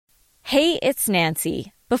Hey, it's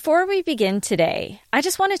Nancy. Before we begin today, I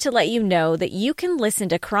just wanted to let you know that you can listen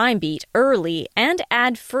to Crime Beat early and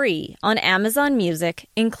ad-free on Amazon Music,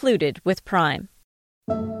 included with Prime.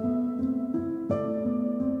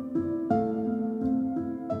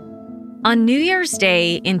 On New Year's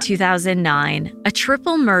Day in 2009, a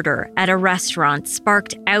triple murder at a restaurant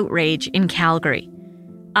sparked outrage in Calgary.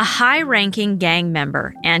 A high-ranking gang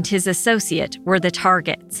member and his associate were the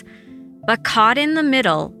targets. But caught in the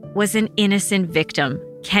middle was an innocent victim,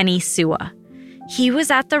 Kenny Sua. He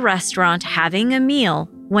was at the restaurant having a meal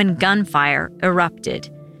when gunfire erupted.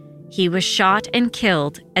 He was shot and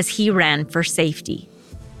killed as he ran for safety.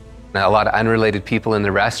 A lot of unrelated people in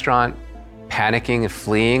the restaurant, panicking and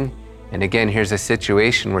fleeing. And again, here's a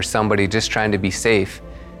situation where somebody just trying to be safe,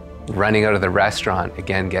 running out of the restaurant,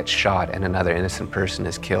 again gets shot and another innocent person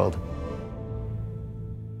is killed.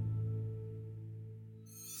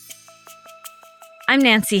 I'm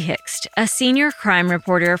Nancy Hixt, a senior crime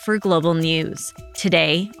reporter for Global News.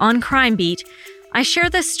 Today, on Crime Beat, I share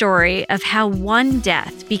the story of how one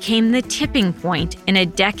death became the tipping point in a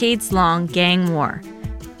decades-long gang war.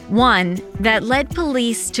 One that led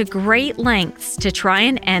police to great lengths to try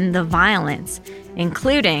and end the violence,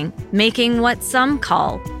 including making what some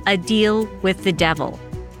call a deal with the devil.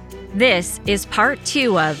 This is part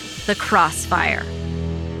 2 of The Crossfire.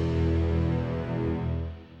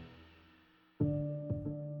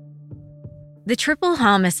 The triple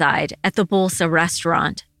homicide at the Bolsa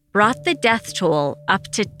restaurant brought the death toll up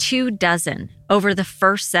to 24 over the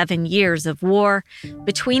first 7 years of war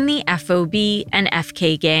between the FOB and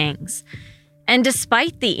FK gangs. And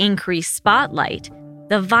despite the increased spotlight,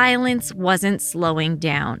 the violence wasn't slowing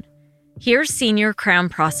down. Here's Senior Crown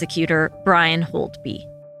Prosecutor Brian Holtby.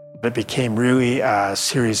 It became really a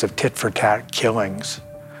series of tit-for-tat killings.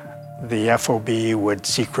 The FOB would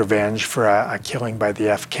seek revenge for a killing by the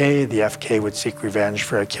FK. The FK would seek revenge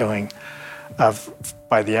for a killing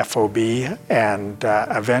by the FOB. And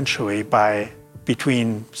eventually,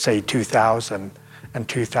 between, say, 2000 and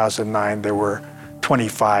 2009, there were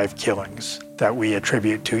 25 killings that we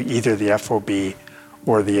attribute to either the FOB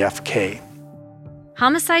or the FK.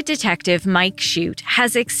 Homicide detective Mike Shute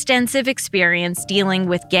has extensive experience dealing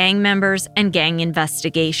with gang members and gang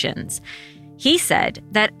investigations. He said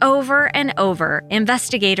that over and over,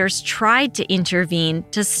 investigators tried to intervene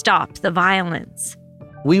to stop the violence.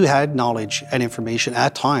 We had knowledge and information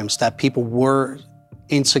at times that people were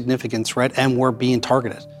in significant threat and were being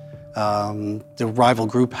targeted. The rival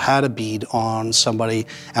group had a bead on somebody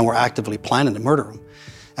and were actively planning to murder him.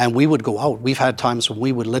 And we would go out. We've had times when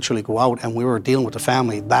we would literally go out and we were dealing with the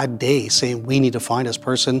family that day saying, we need to find this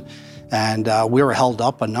person. And we were held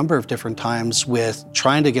up a number of different times with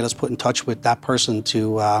trying to get us put in touch with that person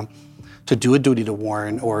to do a duty to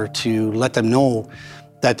warn or to let them know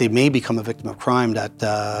that they may become a victim of crime, that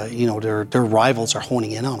their rivals are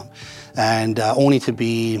honing in on them. And only to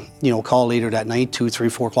be called later that night, 2, 3,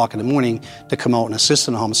 4 o'clock in the morning, to come out and assist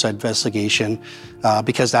in a homicide investigation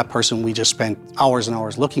because that person we just spent hours and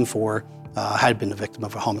hours looking for had been a victim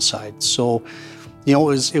of a homicide. So, it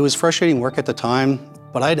was frustrating work at the time.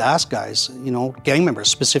 But I'd ask guys, gang members,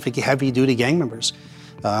 specifically heavy-duty gang members,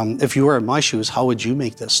 if you were in my shoes, how would you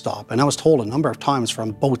make this stop? And I was told a number of times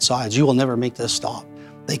from both sides, you will never make this stop.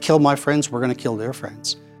 They killed my friends, we're going to kill their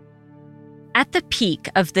friends. At the peak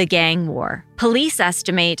of the gang war, police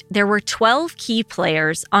estimate there were 12 key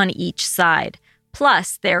players on each side,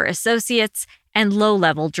 plus their associates and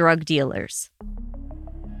low-level drug dealers.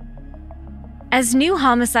 As new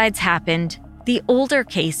homicides happened, the older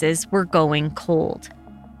cases were going cold.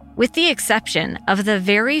 With the exception of the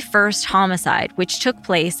very first homicide, which took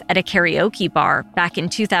place at a karaoke bar back in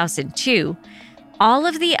 2002, all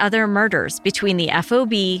of the other murders between the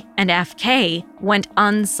FOB and FK went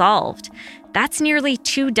unsolved. That's nearly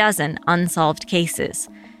 24 unsolved cases.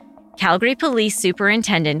 Calgary Police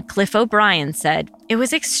Superintendent Cliff O'Brien said it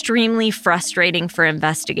was extremely frustrating for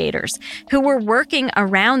investigators who were working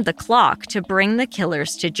around the clock to bring the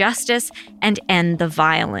killers to justice and end the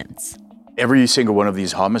violence. Every single one of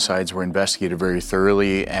these homicides were investigated very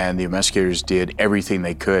thoroughly, and the investigators did everything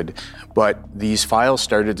they could. But these files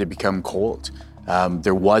started to become cold.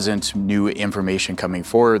 There wasn't new information coming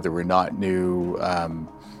forward. There were no new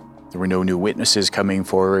witnesses coming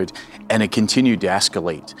forward, and it continued to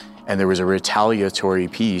escalate. And there was a retaliatory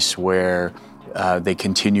piece where they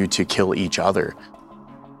continued to kill each other.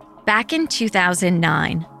 Back in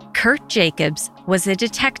 2009, Kurt Jacobs was a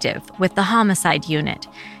detective with the homicide unit.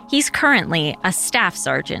 He's currently a staff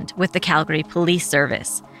sergeant with the Calgary Police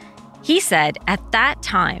Service. He said at that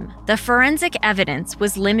time, the forensic evidence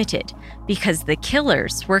was limited because the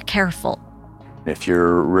killers were careful. If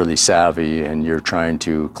you're really savvy and you're trying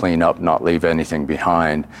to clean up, not leave anything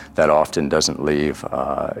behind, that often doesn't leave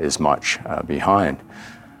as much behind.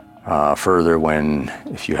 Further,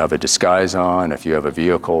 if you have a disguise on, if you have a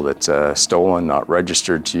vehicle that's stolen, not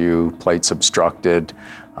registered to you, plates obstructed,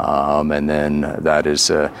 and then that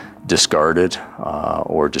is discarded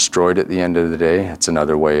or destroyed at the end of the day, it's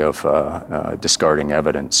another way of discarding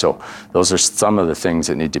evidence. So those are some of the things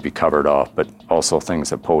that need to be covered off, but also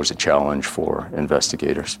things that pose a challenge for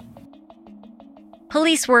investigators.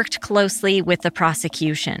 Police worked closely with the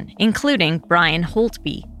prosecution, including Brian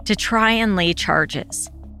Holtby, to try and lay charges.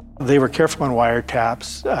 They were careful on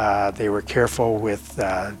wiretaps. They were careful with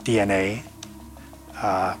DNA.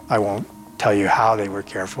 I won't tell you how they were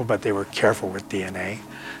careful, but they were careful with DNA,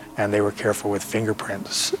 and they were careful with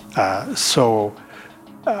fingerprints.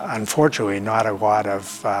 Unfortunately, not a lot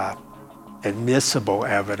of admissible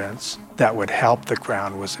evidence that would help the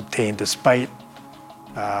Crown was obtained despite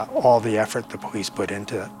all the effort the police put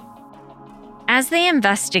into it. As they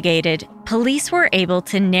investigated, police were able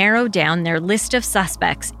to narrow down their list of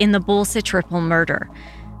suspects in the Bolsa triple murder,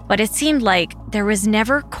 but it seemed like there was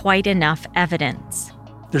never quite enough evidence.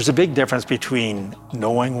 There's a big difference between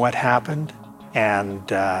knowing what happened and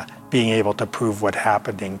being able to prove what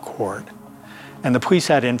happened in court. And the police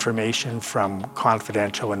had information from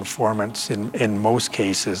confidential informants in most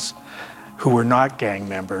cases who were not gang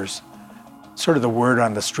members, sort of the word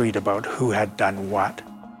on the street about who had done what.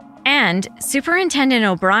 And Superintendent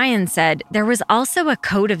O'Brien said there was also a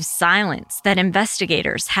code of silence that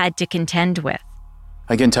investigators had to contend with.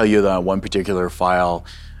 I can tell you that one particular file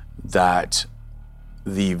that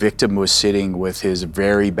the victim was sitting with his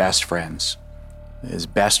very best friends,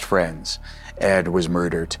 and was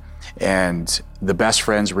murdered. And the best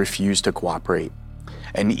friends refused to cooperate.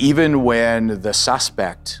 And even when the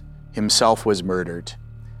suspect himself was murdered,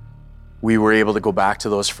 we were able to go back to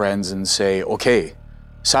those friends and say, okay,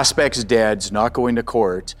 suspect's dead, not going to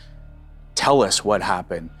court, tell us what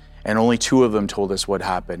happened. And only 2 of them told us what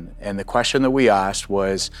happened. And the question that we asked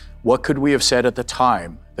was, what could we have said at the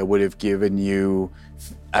time that would have given you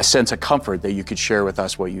a sense of comfort that you could share with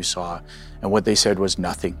us what you saw? And what they said was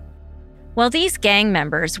nothing. While these gang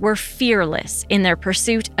members were fearless in their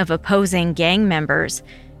pursuit of opposing gang members,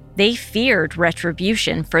 they feared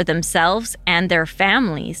retribution for themselves and their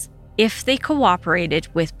families if they cooperated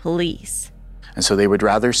with police. And so they would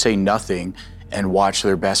rather say nothing and watch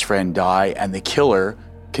their best friend die and the killer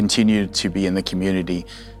continue to be in the community.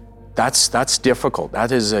 That's difficult.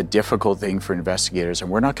 That is a difficult thing for investigators. And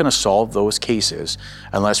we're not going to solve those cases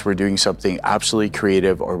unless we're doing something absolutely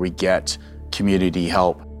creative or we get community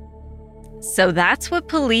help. So that's what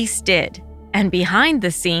police did. And behind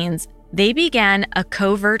the scenes, they began a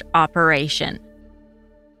covert operation.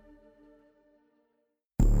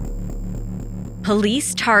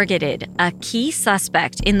 Police targeted a key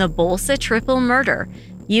suspect in the Bolsa triple murder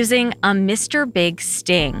using a Mr. Big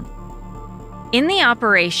sting. In the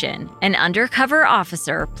operation, an undercover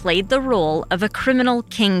officer played the role of a criminal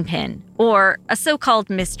kingpin, or a so-called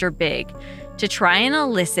Mr. Big, to try and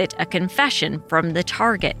elicit a confession from the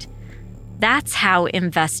target. That's how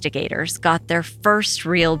investigators got their first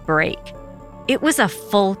real break. It was a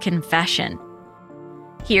full confession.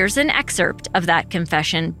 Here's an excerpt of that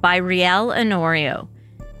confession by Riel Honorio.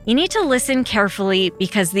 You need to listen carefully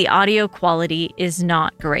because the audio quality is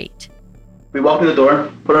not great. We walked in the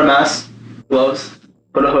door, put our masks, gloves,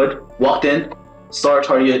 put a hood, walked in, saw our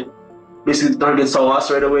target. Basically, the target saw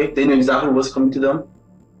us right away. They knew exactly what was coming to them.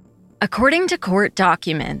 According to court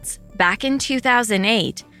documents, back in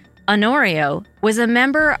 2008, Honorio was a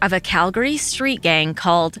member of a Calgary street gang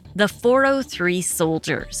called the 403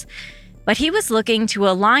 Soldiers. But he was looking to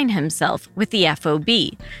align himself with the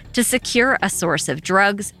FOB to secure a source of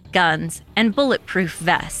drugs, guns, and bulletproof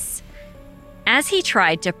vests. As he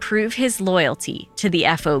tried to prove his loyalty to the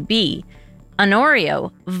FOB,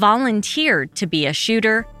 Honorio volunteered to be a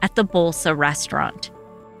shooter at the Bolsa restaurant.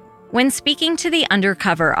 When speaking to the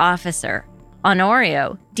undercover officer,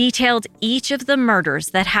 Honorio detailed each of the murders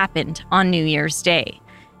that happened on New Year's Day,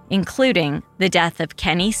 including the death of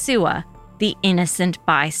Kenny Sua, the innocent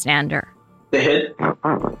bystander. They hid,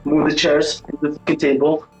 moved the chairs to the fucking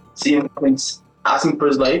table, see him asking for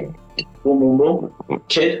his life. Boom, boom, boom.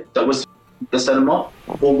 Kid that set him up.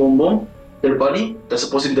 Boom, boom, boom. Their buddy, that's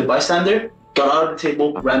supposed to be the bystander, got out of the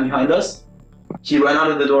table, ran behind us. He ran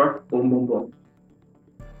out of the door. Boom, boom, boom.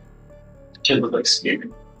 The kid was like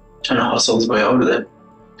scared, trying to hustle his way out of there.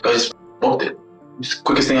 The guy just booked it. It's the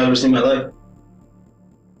quickest thing I've ever seen in my life.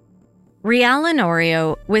 Riel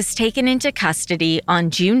Honorio was taken into custody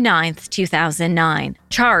on June 9, 2009,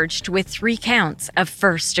 charged with 3 counts of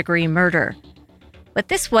first-degree murder. But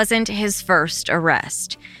this wasn't his first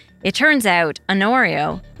arrest. It turns out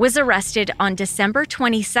Honorio was arrested on December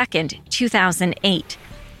 22, 2008,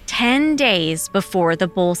 10 days before the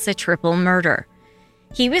Bolsa triple murder.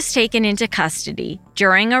 He was taken into custody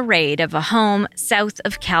during a raid of a home south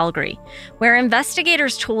of Calgary, where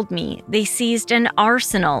investigators told me they seized an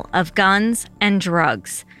arsenal of guns and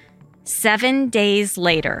drugs. 7 days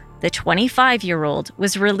later, the 25-year-old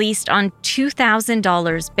was released on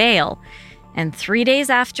 $2,000 bail, and 3 days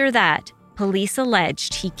after that, police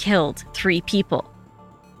alleged he killed 3 people.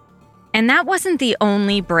 And that wasn't the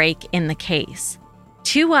only break in the case.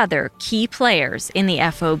 2 other key players in the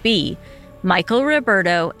FOB, Michael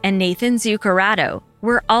Roberto and Nathan Zuccarado,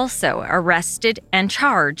 were also arrested and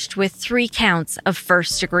charged with 3 counts of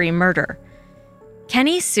first-degree murder.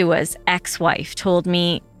 Kenny Sua's ex-wife told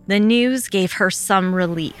me the news gave her some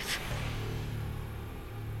relief.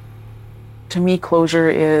 To me, closure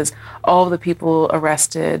is all the people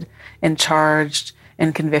arrested and charged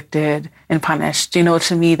and convicted and punished.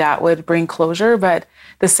 To me, that would bring closure. But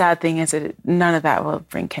the sad thing is that none of that will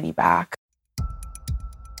bring Kenny back.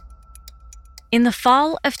 In the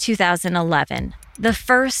fall of 2011, the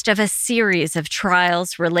first of a series of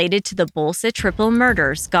trials related to the Bolsa triple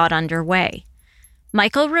murders got underway.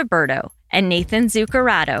 Michael Roberto and Nathan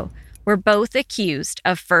Zuccarado were both accused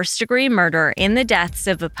of first-degree murder in the deaths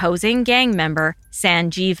of opposing gang member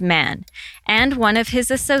Sanjeev Mann and one of his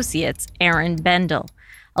associates, Aaron Bendel,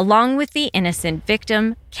 along with the innocent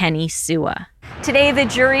victim, Kenny Sua. Today, the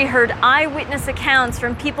jury heard eyewitness accounts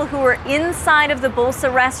from people who were inside of the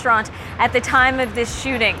Bolsa restaurant at the time of this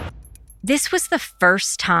shooting. This was the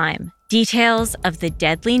first time details of the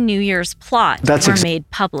deadly New Year's plot were made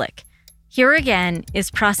public. Here again is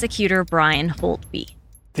prosecutor Brian Holtby.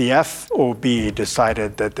 The FOB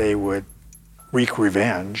decided that they would wreak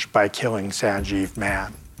revenge by killing Sanjeev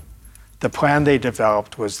Mann. The plan they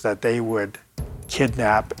developed was that they would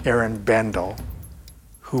kidnap Aaron Bendel,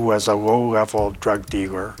 who was a low-level drug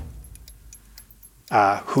dealer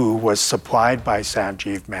who was supplied by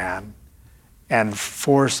Sanjeev Mann, and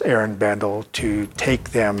force Aaron Bendel to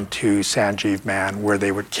take them to Sanjeev Mann where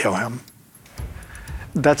they would kill him.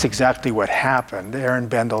 That's exactly what happened. Aaron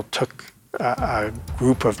Bendel took a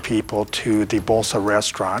group of people to the Bolsa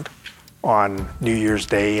restaurant on New Year's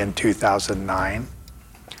Day in 2009.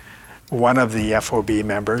 One of the FOB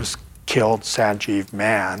members killed Sanjeev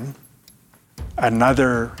Mann.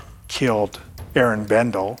 Another killed Aaron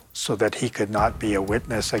Bendel so that he could not be a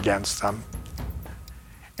witness against them.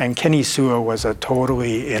 And Kenny Sua was a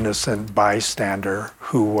totally innocent bystander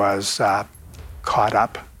who was caught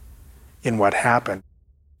up in what happened.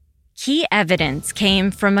 Key evidence came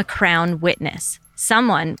from a Crown witness,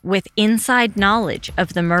 someone with inside knowledge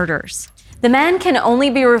of the murders. The man can only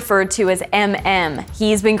be referred to as MM.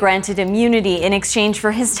 He's been granted immunity in exchange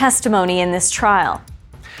for his testimony in this trial.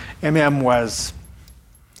 MM was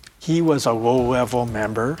a low-level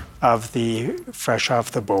member of the Fresh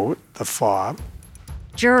Off the Boat, the FOB.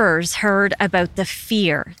 Jurors heard about the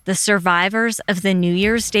fear the survivors of the New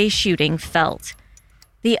Year's Day shooting felt.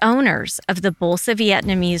 The owners of the Bolsa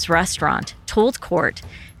Vietnamese restaurant told court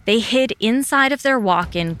they hid inside of their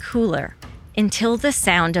walk-in cooler until the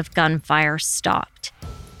sound of gunfire stopped.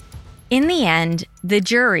 In the end, the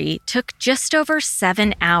jury took just over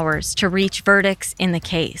 7 hours to reach verdicts in the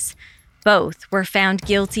case. Both were found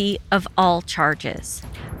guilty of all charges.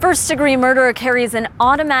 First-degree murder carries an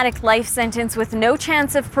automatic life sentence with no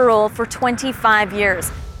chance of parole for 25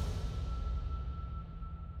 years.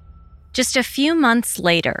 Just a few months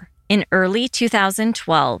later, in early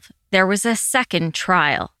 2012, there was a second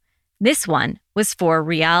trial. This one was for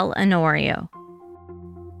Real Honorio.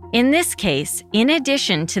 In this case, in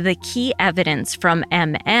addition to the key evidence from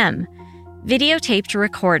MM, videotaped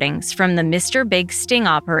recordings from the Mr. Big Sting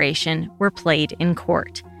operation were played in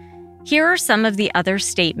court. Here are some of the other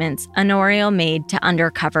statements Honorio made to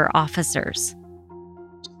undercover officers.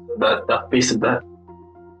 That face of death.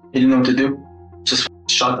 He didn't know what to do. Just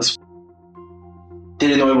shot us.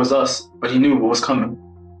 Didn't know it was us, but he knew what was coming.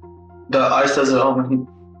 The eye says it all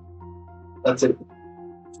that's it.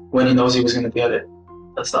 When he knows he was going to get it.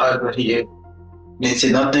 That's the eye that he gave. He didn't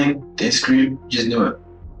say nothing, didn't scream, he just knew it.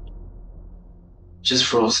 Just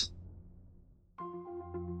froze.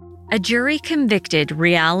 A jury convicted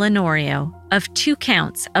Real Honorio of 2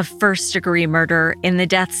 counts of first-degree murder in the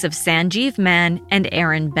deaths of Sanjeev Mann and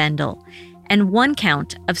Aaron Bendel, and 1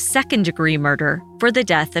 count of second-degree murder for the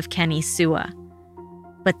death of Kenny Sua.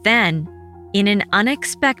 But then, in an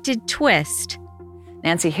unexpected twist,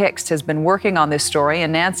 Nancy Hicks has been working on this story,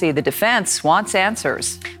 and Nancy, the defense wants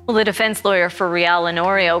answers. Well, the defense lawyer for Real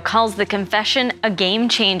Honorio calls the confession a game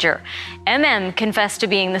changer. Confessed to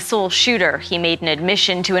being the sole shooter. He made an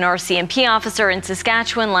admission to an RCMP officer in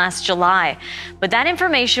Saskatchewan last July. But that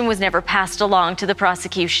information was never passed along to the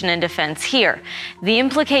prosecution and defense here. The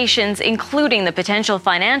implications, including the potential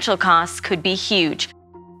financial costs, could be huge.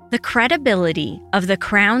 The credibility of the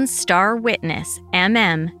Crown's star witness,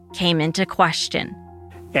 came into question.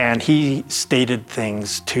 And he stated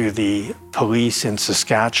things to the police in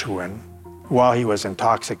Saskatchewan while he was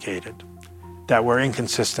intoxicated that were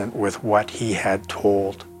inconsistent with what he had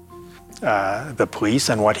told the police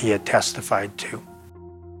and what he had testified to.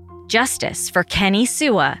 Justice for Kenny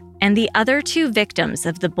Sua and the other 2 victims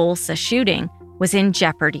of the Bolsa shooting was in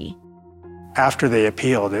jeopardy. After they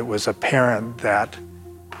appealed, it was apparent that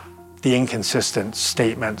the inconsistent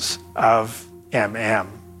statements of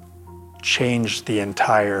changed the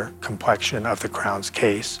entire complexion of the Crown's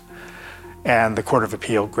case, and the Court of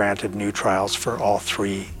Appeal granted new trials for all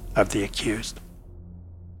 3 of the accused.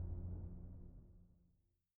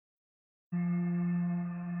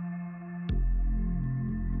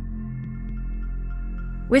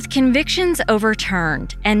 With convictions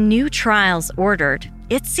overturned and new trials ordered,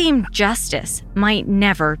 it seemed justice might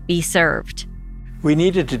never be served. We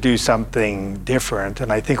needed to do something different,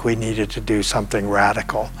 and I think we needed to do something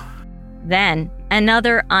radical. Then,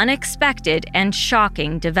 another unexpected and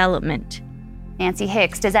shocking development. Nancy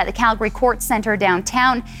Hicks is at the Calgary Court Centre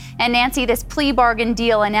downtown. And Nancy, this plea bargain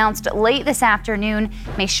deal announced late this afternoon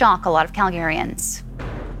may shock a lot of Calgarians.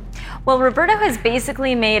 Well, Roberto has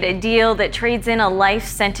basically made a deal that trades in a life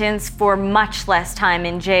sentence for much less time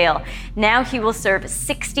in jail. Now he will serve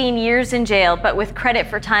 16 years in jail, but with credit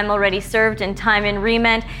for time already served and time in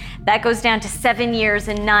remand, that goes down to 7 years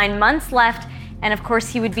and 9 months left. And of course,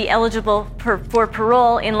 he would be eligible for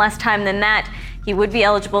parole in less time than that. He would be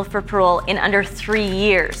eligible for parole in under 3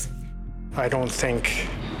 years. I don't think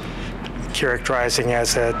characterizing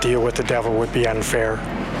as a deal with the devil would be unfair.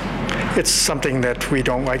 It's something that we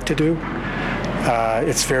don't like to do.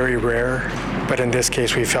 It's very rare, but in this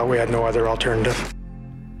case, we felt we had no other alternative.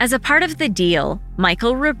 As a part of the deal,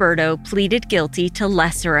 Michael Roberto pleaded guilty to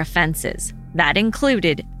lesser offenses. That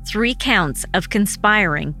included 3 counts of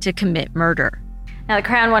conspiring to commit murder. Now, the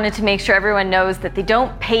Crown wanted to make sure everyone knows that they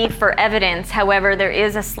don't pay for evidence. However, there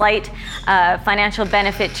is a slight financial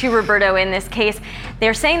benefit to Roberto in this case.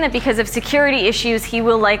 They're saying that because of security issues, he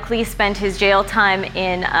will likely spend his jail time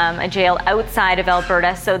in a jail outside of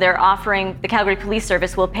Alberta. So they're offering, the Calgary Police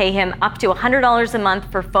Service will pay him up to $100 a month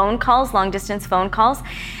for phone calls, long-distance phone calls.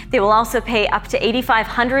 They will also pay up to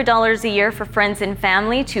 $8,500 a year for friends and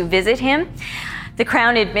family to visit him. The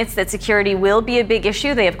Crown admits that security will be a big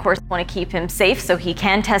issue. They, of course, want to keep him safe so he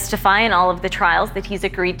can testify in all of the trials that he's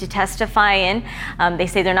agreed to testify in. They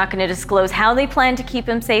say they're not going to disclose how they plan to keep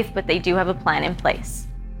him safe, but they do have a plan in place.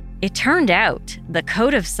 It turned out the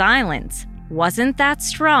code of silence wasn't that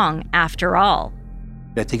strong after all.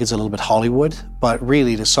 I think it's a little bit Hollywood, but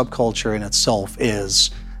really the subculture in itself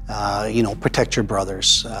is, protect your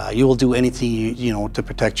brothers. You will do anything, to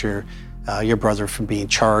protect your brother from being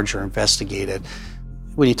charged or investigated.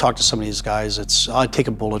 When you talk to some of these guys, it's, I'd take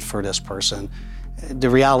a bullet for this person. The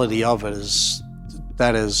reality of it is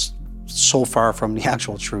that is so far from the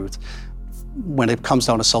actual truth. When it comes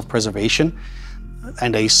down to self-preservation,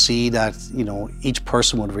 and they see that, each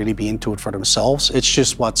person would really be into it for themselves, it's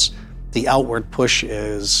just what's the outward push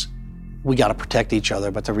is, we got to protect each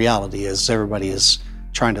other, but the reality is everybody is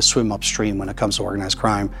trying to swim upstream when it comes to organized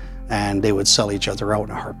crime, and they would sell each other out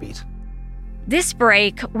in a heartbeat. This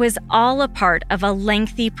break was all a part of a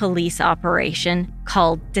lengthy police operation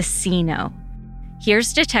called Decino.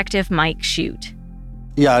 Here's Detective Mike Shute.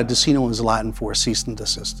 Yeah, Decino is Latin for cease and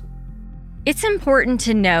desist. It's important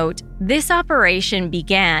to note this operation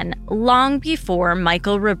began long before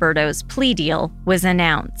Michael Roberto's plea deal was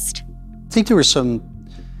announced. I think there was some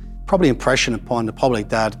probably impression upon the public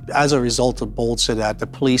that as a result of Bolsa that the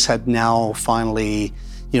police had now finally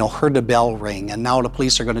heard the bell ring, and now the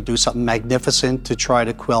police are going to do something magnificent to try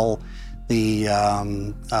to quell the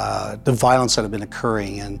violence that had been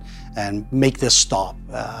occurring and make this stop.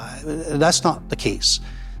 That's not the case.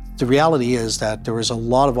 The reality is that there was a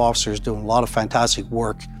lot of officers doing a lot of fantastic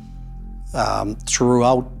work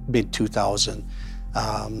throughout mid-2000.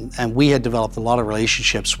 And we had developed a lot of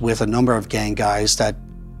relationships with a number of gang guys that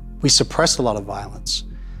we suppressed a lot of violence.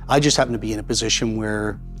 I just happened to be in a position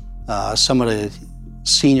where some of the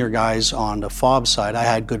senior guys on the FOB side, I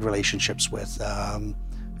had good relationships with.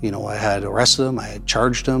 I had arrested them, I had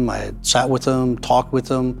charged them, I had sat with them, talked with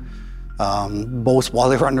them. both while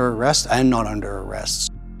they were under arrest and not under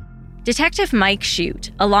arrest. Detective Mike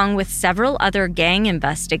Shute, along with several other gang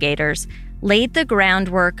investigators, laid the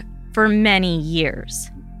groundwork for many years.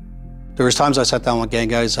 There was times I sat down with gang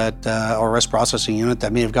guys at our arrest processing unit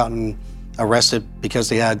that may have gotten arrested because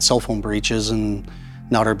they had cell phone breaches and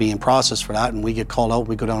now they're being processed for that, and we get called out.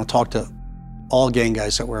 We go down and talk to all gang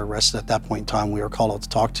guys that were arrested at that point in time. We were called out to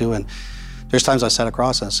talk to, and there's times I sat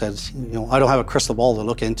across and I said, I don't have a crystal ball to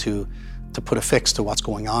look into to put a fix to what's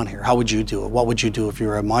going on here. How would you do it? What would you do if you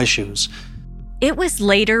were in my shoes? It was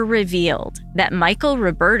later revealed that Michael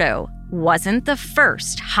Roberto wasn't the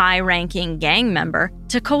first high-ranking gang member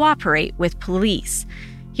to cooperate with police.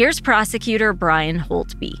 Here's prosecutor Brian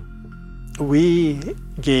Holtby. We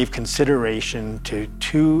gave consideration to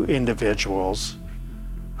 2 individuals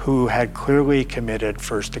who had clearly committed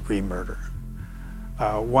first-degree murder.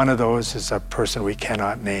 One of those is a person we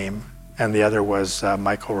cannot name, and the other was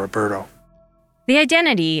Michael Roberto. The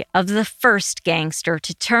identity of the first gangster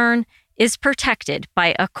to turn is protected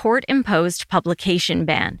by a court-imposed publication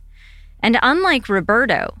ban. And unlike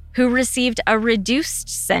Roberto, who received a reduced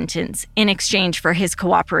sentence in exchange for his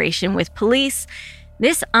cooperation with police,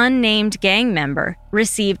 this unnamed gang member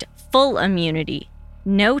received full immunity,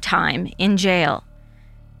 no time in jail.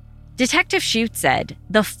 Detective Shute said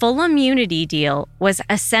the full immunity deal was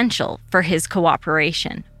essential for his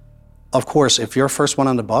cooperation. Of course, if you're first one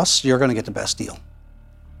on the bus, you're going to get the best deal.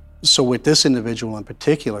 So with this individual in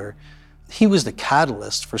particular, he was the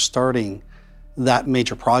catalyst for starting that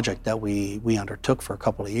major project that we undertook for a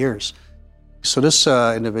couple of years. So this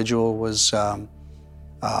individual was,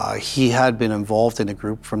 he had been involved in a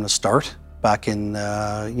group from the start back in,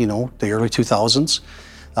 the early 2000s.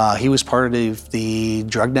 He was part of the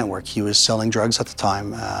drug network. He was selling drugs at the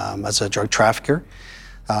time as a drug trafficker,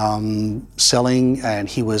 selling, and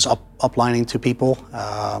he was uplining to people.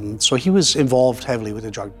 So he was involved heavily with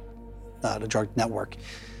the drug network.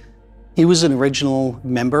 He was an original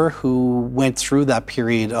member who went through that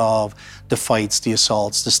period of the fights, the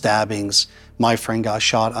assaults, the stabbings. My friend got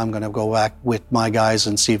shot. I'm going to go back with my guys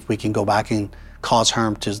and see if we can go back and cause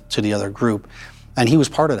harm to the other group. And he was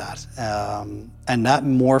part of that. And that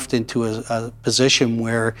morphed into a position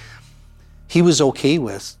where he was okay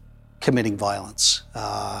with committing violence,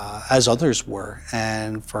 as others were.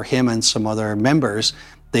 And for him and some other members,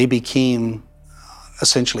 they became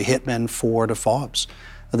essentially hitmen for the FOBs.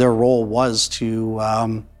 Their role was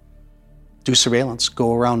to do surveillance,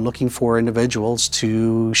 go around looking for individuals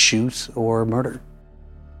to shoot or murder.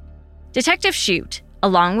 Detective Shute,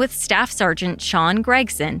 along with Staff Sergeant Sean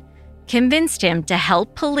Gregson, convinced him to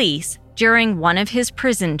help police during one of his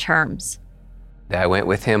prison terms. I went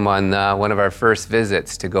with him on one of our first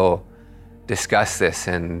visits to go discuss this,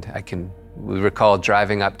 and we recall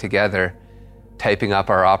driving up together, typing up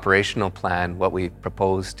our operational plan, what we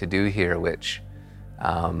proposed to do here, which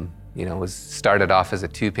was started off as a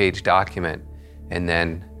 2-page document and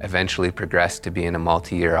then eventually progressed to being a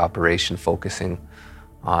multi-year operation focusing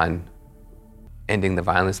on ending the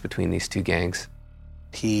violence between these 2 gangs.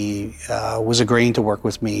 He was agreeing to work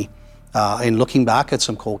with me in looking back at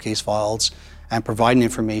some cold case files and providing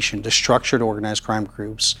information to structured organized crime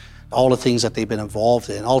groups, all the things that they've been involved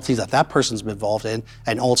in, all the things that person's been involved in,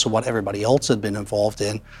 and also what everybody else had been involved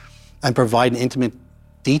in, and providing intimate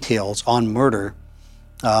details on murder.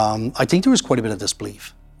 I think there was quite a bit of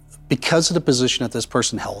disbelief because of the position that this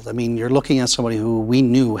person held. I mean, you're looking at somebody who we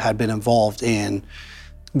knew had been involved in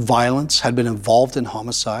violence, had been involved in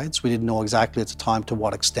homicides. We didn't know exactly at the time to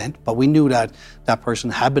what extent, but we knew that that person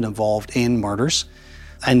had been involved in murders,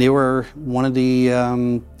 and they were one of the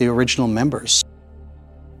original members.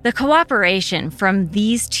 The cooperation from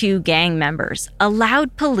these 2 gang members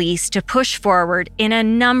allowed police to push forward in a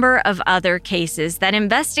number of other cases that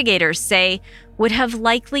investigators say would have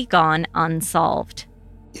likely gone unsolved.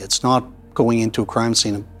 It's not going into a crime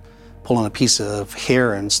scene and pulling a piece of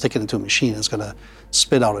hair and sticking it into a machine that's going to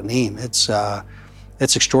spit out a name. It's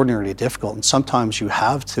extraordinarily difficult, and sometimes you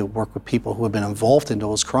have to work with people who have been involved in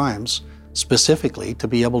those crimes specifically to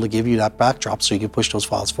be able to give you that backdrop so you can push those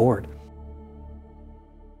files forward.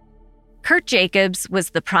 Kurt Jacobs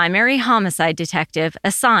was the primary homicide detective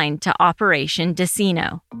assigned to Operation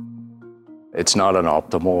Decino. It's not an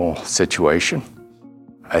optimal situation.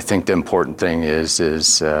 I think the important thing is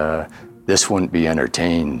this wouldn't be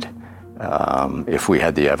entertained if we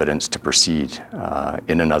had the evidence to proceed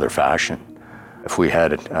in another fashion. If we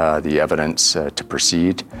had the evidence to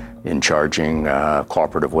proceed in charging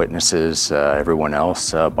cooperative witnesses, everyone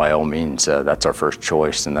else, by all means, that's our first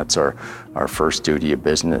choice and that's our first duty of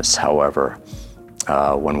business. However,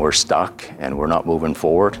 when we're stuck and we're not moving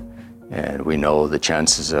forward, and we know the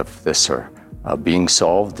chances of this are being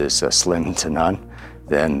solved is slim to none,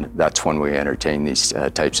 then that's when we entertain these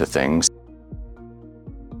types of things.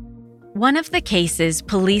 One of the cases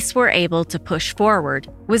police were able to push forward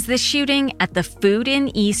was the shooting at the Food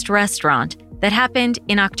in East restaurant that happened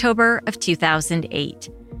in October of 2008.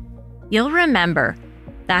 You'll remember,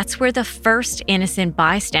 that's where the first innocent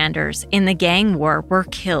bystanders in the gang war were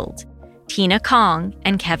killed, Tina Kong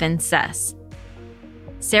and Kevin Sess.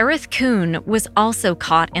 Sareth Kuhn was also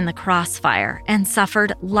caught in the crossfire and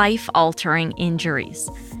suffered life-altering injuries.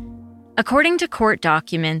 According to court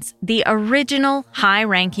documents, the original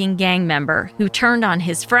high-ranking gang member who turned on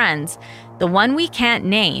his friends, the one we can't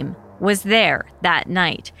name, was there that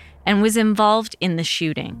night and was involved in the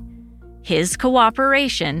shooting. His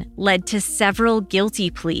cooperation led to several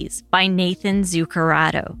guilty pleas by Nathan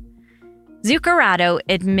Zuccarado. Zuccarado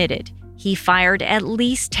admitted he fired at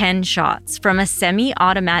least 10 shots from a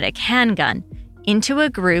semi-automatic handgun into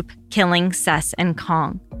a group, killing Sess and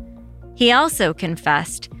Kong. He also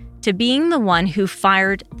confessed to being the one who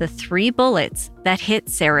fired the 3 bullets that hit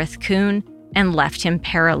Sareth Kuhn and left him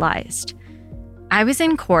paralyzed. I was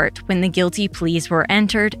in court when the guilty pleas were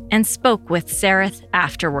entered and spoke with Sareth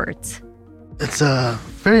afterwards. It's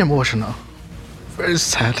very emotional, very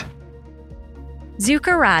sad.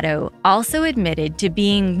 Zuccarado also admitted to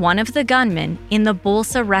being one of the gunmen in the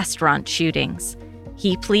Bolsa restaurant shootings.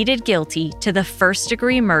 He pleaded guilty to the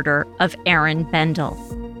first-degree murder of Aaron Bendel.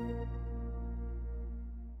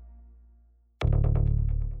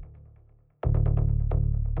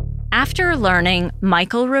 After learning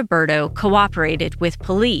Michael Roberto cooperated with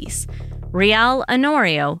police, Real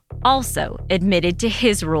Honorio also admitted to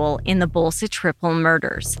his role in the Bolsa triple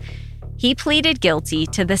murders. He pleaded guilty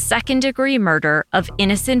to the second-degree murder of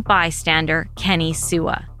innocent bystander Kenny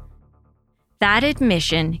Sua. That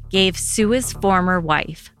admission gave Sua's former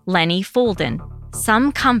wife, Lenny Folden,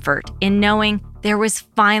 some comfort in knowing there was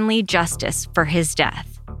finally justice for his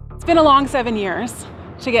death. It's been a long 7 years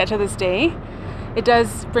to get to this day. It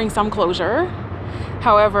does bring some closure.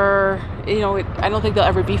 However, I don't think there'll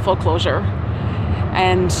ever be full closure.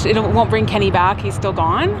 And it won't bring Kenny back. He's still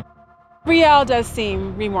gone. Riel does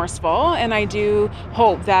seem remorseful, and I do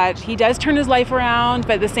hope that he does turn his life around,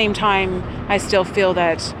 but at the same time, I still feel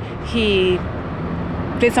that he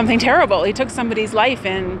did something terrible. He took somebody's life,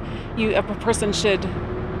 and a person should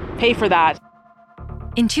pay for that.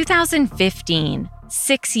 In 2015,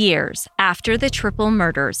 6 years after the triple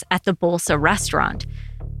murders at the Bolsa restaurant,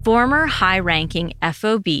 former high-ranking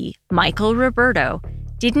FOB Michael Roberto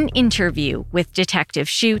did an interview with Detective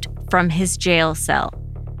Shute from his jail cell.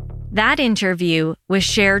 That interview was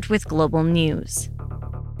shared with Global News.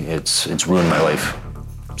 It's ruined my life,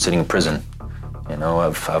 sitting in prison.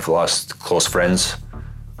 I've lost close friends.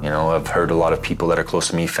 I've heard a lot of people that are close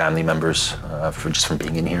to me, family members, from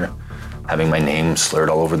being in here, having my name slurred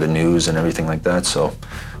all over the news and everything like that. So,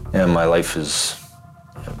 my life is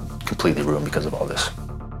completely ruined because of all this.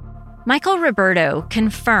 Michael Roberto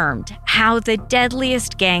confirmed how the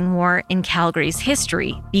deadliest gang war in Calgary's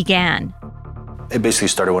history began. It basically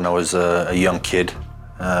started when I was a young kid,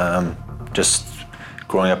 just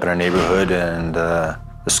growing up in our neighborhood and the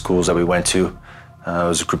schools that we went to. It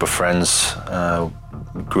was a group of friends.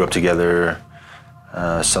 We grew up together,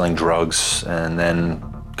 selling drugs, and then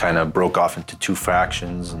kind of broke off into 2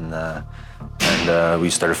 factions, and we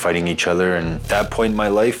started fighting each other. And at that point in my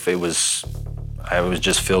life, I was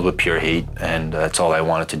just filled with pure hate, and that's all I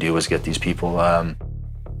wanted to do was get these people.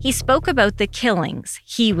 He spoke about the killings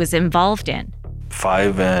he was involved in.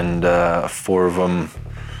 5 and 4 of them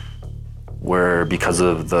were because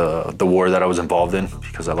of the war that I was involved in,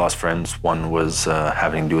 because I lost friends. One was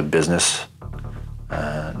having to do with business,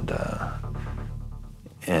 and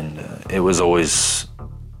it was always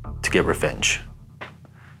to get revenge.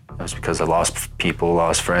 It was because I lost people,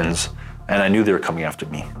 lost friends, and I knew they were coming after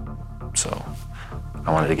me, so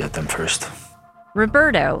I wanted to get them first.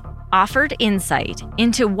 Roberto offered insight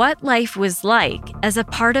into what life was like as a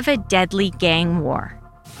part of a deadly gang war.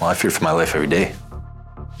 Well, I fear for my life every day.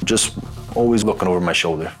 Just always looking over my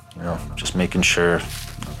shoulder, just making sure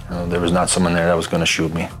there was not someone there that was going to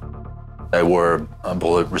shoot me. I wore a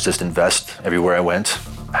bullet-resistant vest everywhere I went.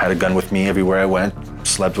 I had a gun with me everywhere I went,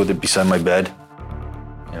 slept with it beside my bed.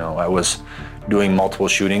 I was doing multiple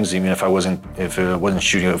shootings, even if I wasn't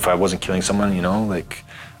killing someone,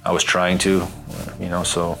 I was trying to,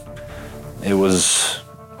 so it was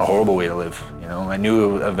a horrible way to live, I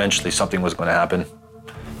knew eventually something was going to happen,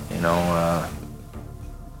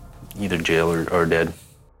 either jail or dead.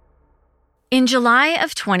 In July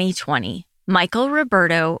of 2020, Michael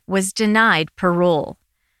Roberto was denied parole.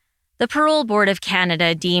 The Parole Board of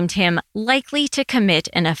Canada deemed him likely to commit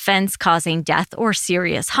an offense causing death or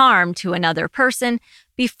serious harm to another person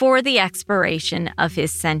before the expiration of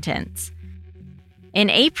his sentence. In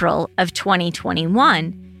April of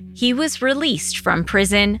 2021, he was released from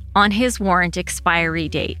prison on his warrant expiry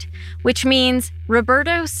date, which means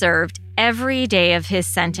Roberto served every day of his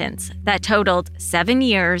sentence that totaled 7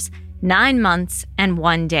 years, 9 months, and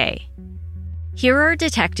 1 day. Here are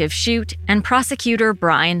Detective Shute and Prosecutor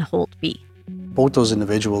Brian Holtby. Both those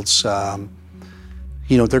individuals, they're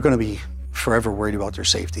going to be forever worried about their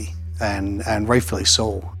safety, and rightfully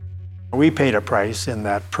so. We paid a price in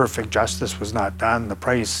that perfect justice was not done. The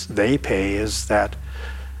price they pay is that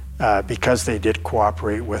because they did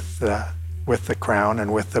cooperate with the Crown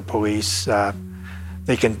and with the police,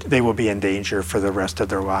 they will be in danger for the rest of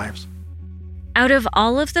their lives. Out of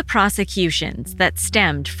all of the prosecutions that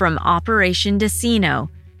stemmed from Operation Decino,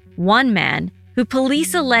 one man, who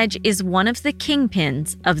police allege is one of the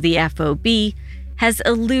kingpins of the FOB, has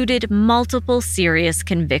eluded multiple serious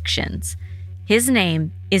convictions. His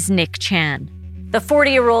name is Nick Chan. The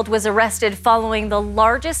 40-year-old was arrested following the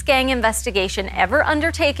largest gang investigation ever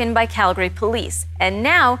undertaken by Calgary police, and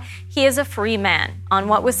now he is a free man. On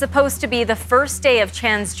what was supposed to be the first day of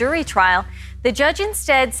Chan's jury trial, the judge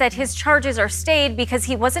instead said his charges are stayed because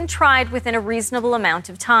he wasn't tried within a reasonable amount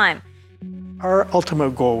of time. Our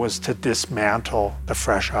ultimate goal was to dismantle the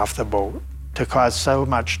Fresh Off the Boat, to cause so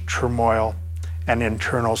much turmoil and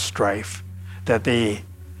internal strife that they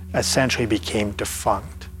essentially became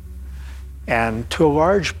defunct. And to a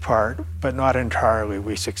large part, but not entirely,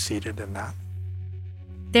 we succeeded in that.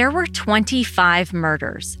 There were 25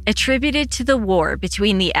 murders attributed to the war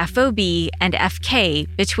between the FOB and FK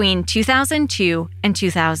between 2002 and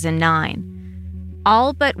 2009.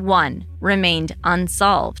 All but one remained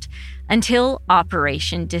unsolved until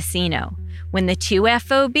Operation Decino, when the two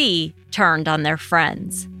FOB turned on their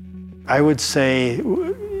friends. I would say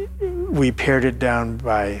we pared it down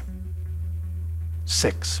by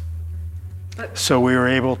 6. So we were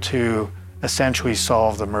able to essentially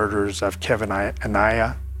solve the murders of Kevin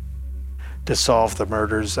Anaya, to solve the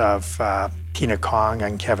murders of Tina Kong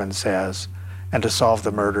and Kevin Says, and to solve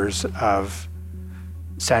the murders of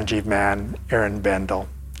Sanjeev Mann, Aaron Bendel,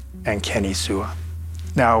 and Kenny Sua.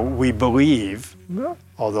 Now, we believe,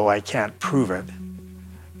 although I can't prove it,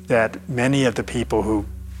 that many of the people who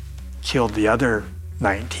killed the other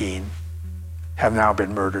 19 have now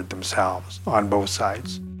been murdered themselves on both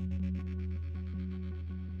sides.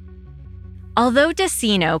 Although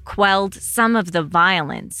Decino quelled some of the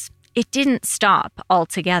violence, it didn't stop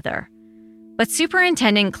altogether. But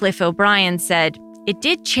Superintendent Cliff O'Brien said it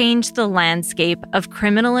did change the landscape of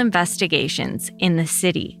criminal investigations in the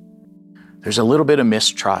city. There's a little bit of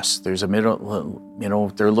mistrust. There's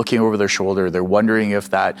they're looking over their shoulder. They're wondering if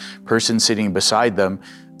that person sitting beside them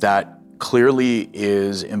that clearly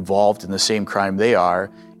is involved in the same crime they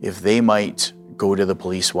are, if they might go to the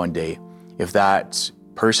police one day. If that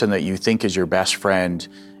person that you think is your best friend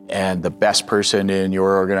and the best person in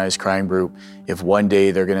your organized crime group, if one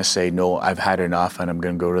day they're going to say, no, I've had enough and I'm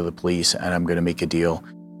going to go to the police and I'm going to make a deal.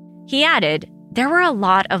 He added, there were a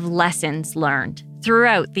lot of lessons learned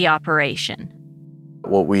throughout the operation.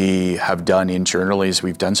 What we have done internally is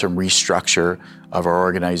we've done some restructure of our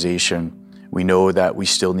organization. We know that we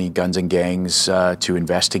still need guns and gangs to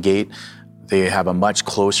investigate. They have a much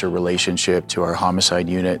closer relationship to our homicide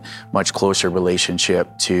unit, much closer relationship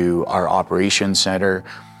to our operations center.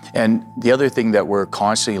 And the other thing that we're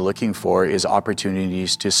constantly looking for is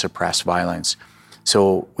opportunities to suppress violence.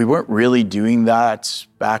 So we weren't really doing that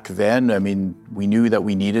back then. I mean, we knew that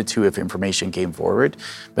we needed to if information came forward,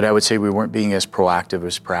 but I would say we weren't being as proactive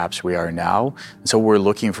as perhaps we are now. And so we're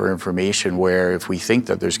looking for information where if we think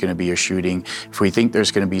that there's going to be a shooting, if we think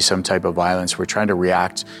there's going to be some type of violence, we're trying to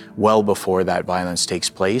react well before that violence takes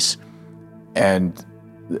place. And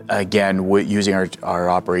again, using our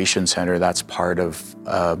operations center, that's part of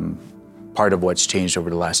what's changed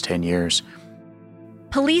over the last 10 years.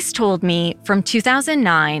 Police told me from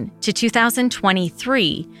 2009 to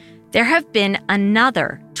 2023, there have been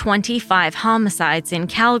another 25 homicides in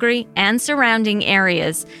Calgary and surrounding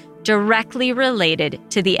areas directly related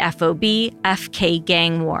to the FOB-FK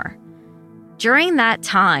gang war. During that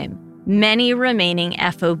time, many remaining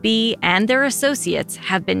FOB and their associates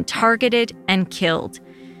have been targeted and killed.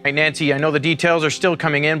 Hey, Nancy, I know the details are still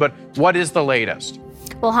coming in, but what is the latest?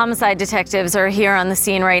 Well, homicide detectives are here on the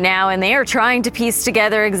scene right now, and they are trying to piece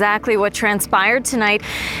together exactly what transpired tonight.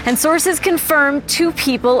 And sources confirm 2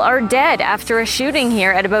 people are dead after a shooting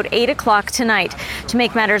here at about 8 o'clock tonight. To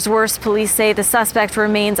make matters worse, police say the suspect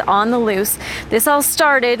remains on the loose. This all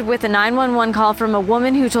started with a 911 call from a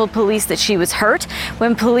woman who told police that she was hurt.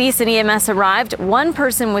 When police and EMS arrived, one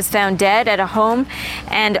person was found dead at a home,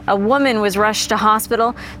 and a woman was rushed to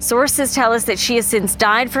hospital. Sources tell us that she has since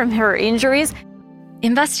died from her injuries.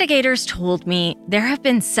 Investigators told me there have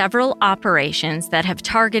been several operations that have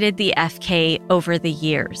targeted the FK over the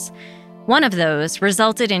years. One of those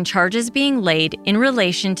resulted in charges being laid in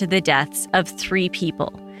relation to the deaths of 3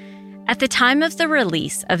 people. At the time of the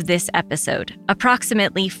release of this episode,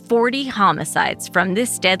 approximately 40 homicides from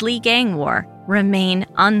this deadly gang war remain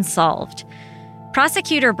unsolved.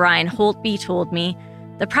 Prosecutor Brian Holtby told me,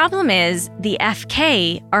 the problem is the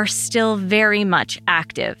FK are still very much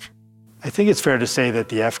active. I think it's fair to say that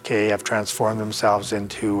the FK have transformed themselves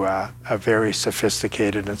into a very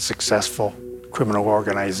sophisticated and successful criminal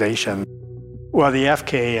organization. Well, the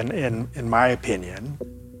FK, in my opinion,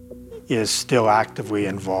 is still actively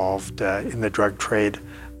involved in the drug trade,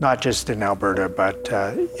 not just in Alberta, but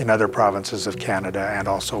in other provinces of Canada and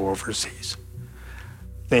also overseas.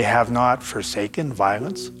 They have not forsaken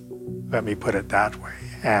violence, let me put it that way,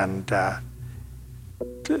 and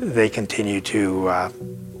they continue to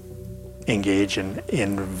engage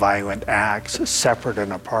in violent acts separate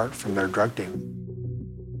and apart from their drug dealing.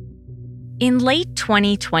 In late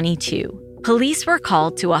 2022, police were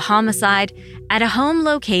called to a homicide at a home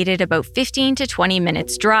located about 15 to 20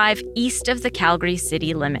 minutes drive east of the Calgary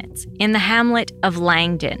city limits in the hamlet of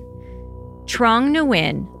Langdon. Trong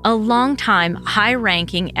Nguyen, a longtime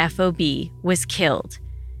high-ranking FOB, was killed.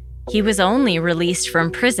 He was only released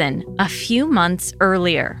from prison a few months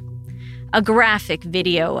earlier. A graphic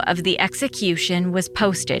video of the execution was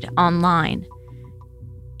posted online.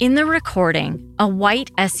 In the recording, a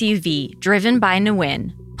white SUV driven by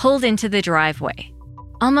Nguyen pulled into the driveway.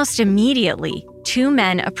 Almost immediately, 2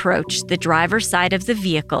 men approached the driver's side of the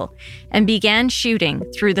vehicle and began shooting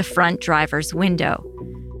through the front driver's window.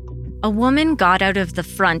 A woman got out of the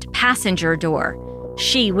front passenger door.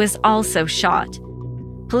 She was also shot.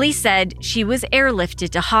 Police said she was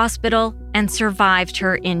airlifted to hospital and survived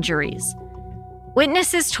her injuries.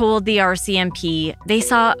 Witnesses told the RCMP they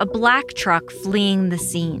saw a black truck fleeing the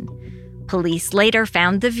scene. Police later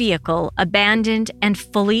found the vehicle abandoned and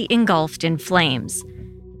fully engulfed in flames.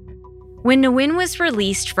 When Nguyen was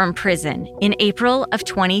released from prison in April of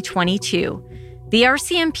 2022, the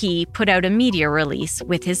RCMP put out a media release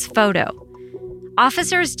with his photo.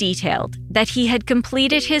 Officers detailed that he had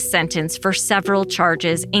completed his sentence for several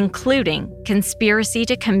charges, including conspiracy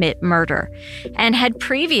to commit murder, and had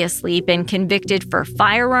previously been convicted for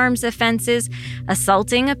firearms offenses,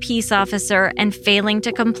 assaulting a peace officer, and failing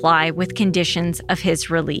to comply with conditions of his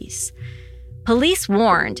release. Police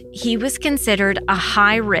warned he was considered a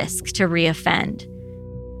high risk to reoffend.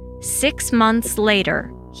 6 months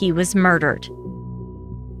later, he was murdered.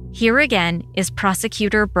 Here again is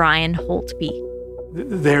Prosecutor Brian Holtby.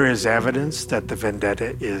 There is evidence that the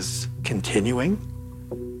vendetta is continuing,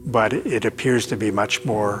 but it appears to be much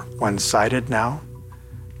more one-sided now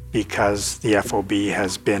because the FOB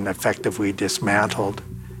has been effectively dismantled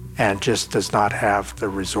and just does not have the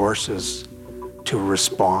resources to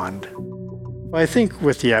respond. I think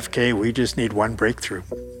with the FK, we just need one breakthrough.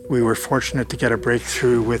 We were fortunate to get a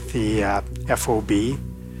breakthrough with the FOB.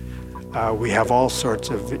 We have all sorts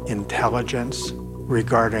of intelligence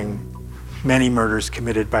regarding many murders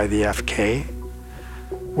committed by the FK.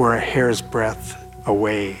 We're a hair's breadth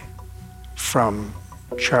away from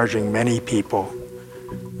charging many people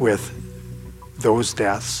with those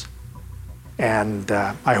deaths, and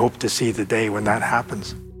I hope to see the day when that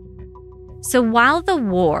happens. So while the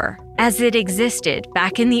war, as it existed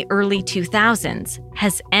back in the early 2000s,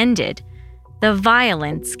 has ended, the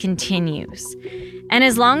violence continues. And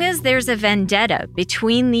as long as there's a vendetta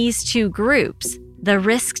between these 2 groups, the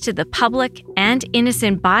risk to the public and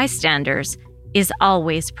innocent bystanders is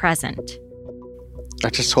always present. I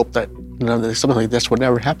just hope that something like this would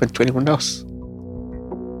never happen to anyone else.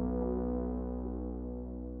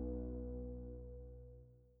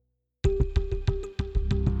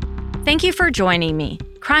 Thank you for joining me.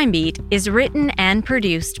 Crime Beat is written and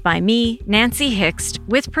produced by me, Nancy Hixt,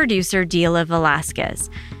 with producer Dila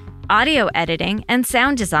Velasquez. Audio editing and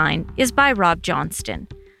sound design is by Rob Johnston.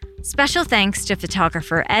 Special thanks to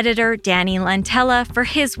photographer-editor Danny Lantella for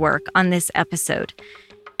his work on this episode.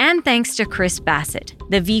 And thanks to Chris Bassett,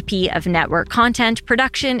 the VP of Network Content,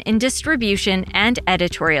 Production and Distribution and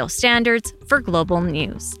Editorial Standards for Global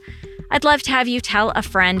News. I'd love to have you tell a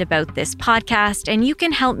friend about this podcast, and you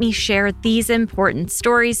can help me share these important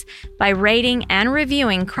stories by rating and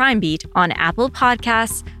reviewing Crime Beat on Apple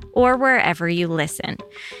Podcasts or wherever you listen.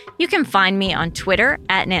 You can find me on Twitter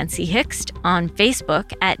at Nancy Hixt, on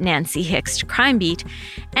Facebook at Nancy Hixt Crime Beat,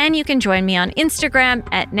 and you can join me on Instagram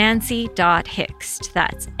at nancy.hixt.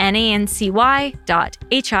 That's nancy.hixt.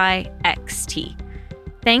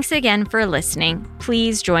 Thanks again for listening.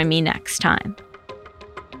 Please join me next time.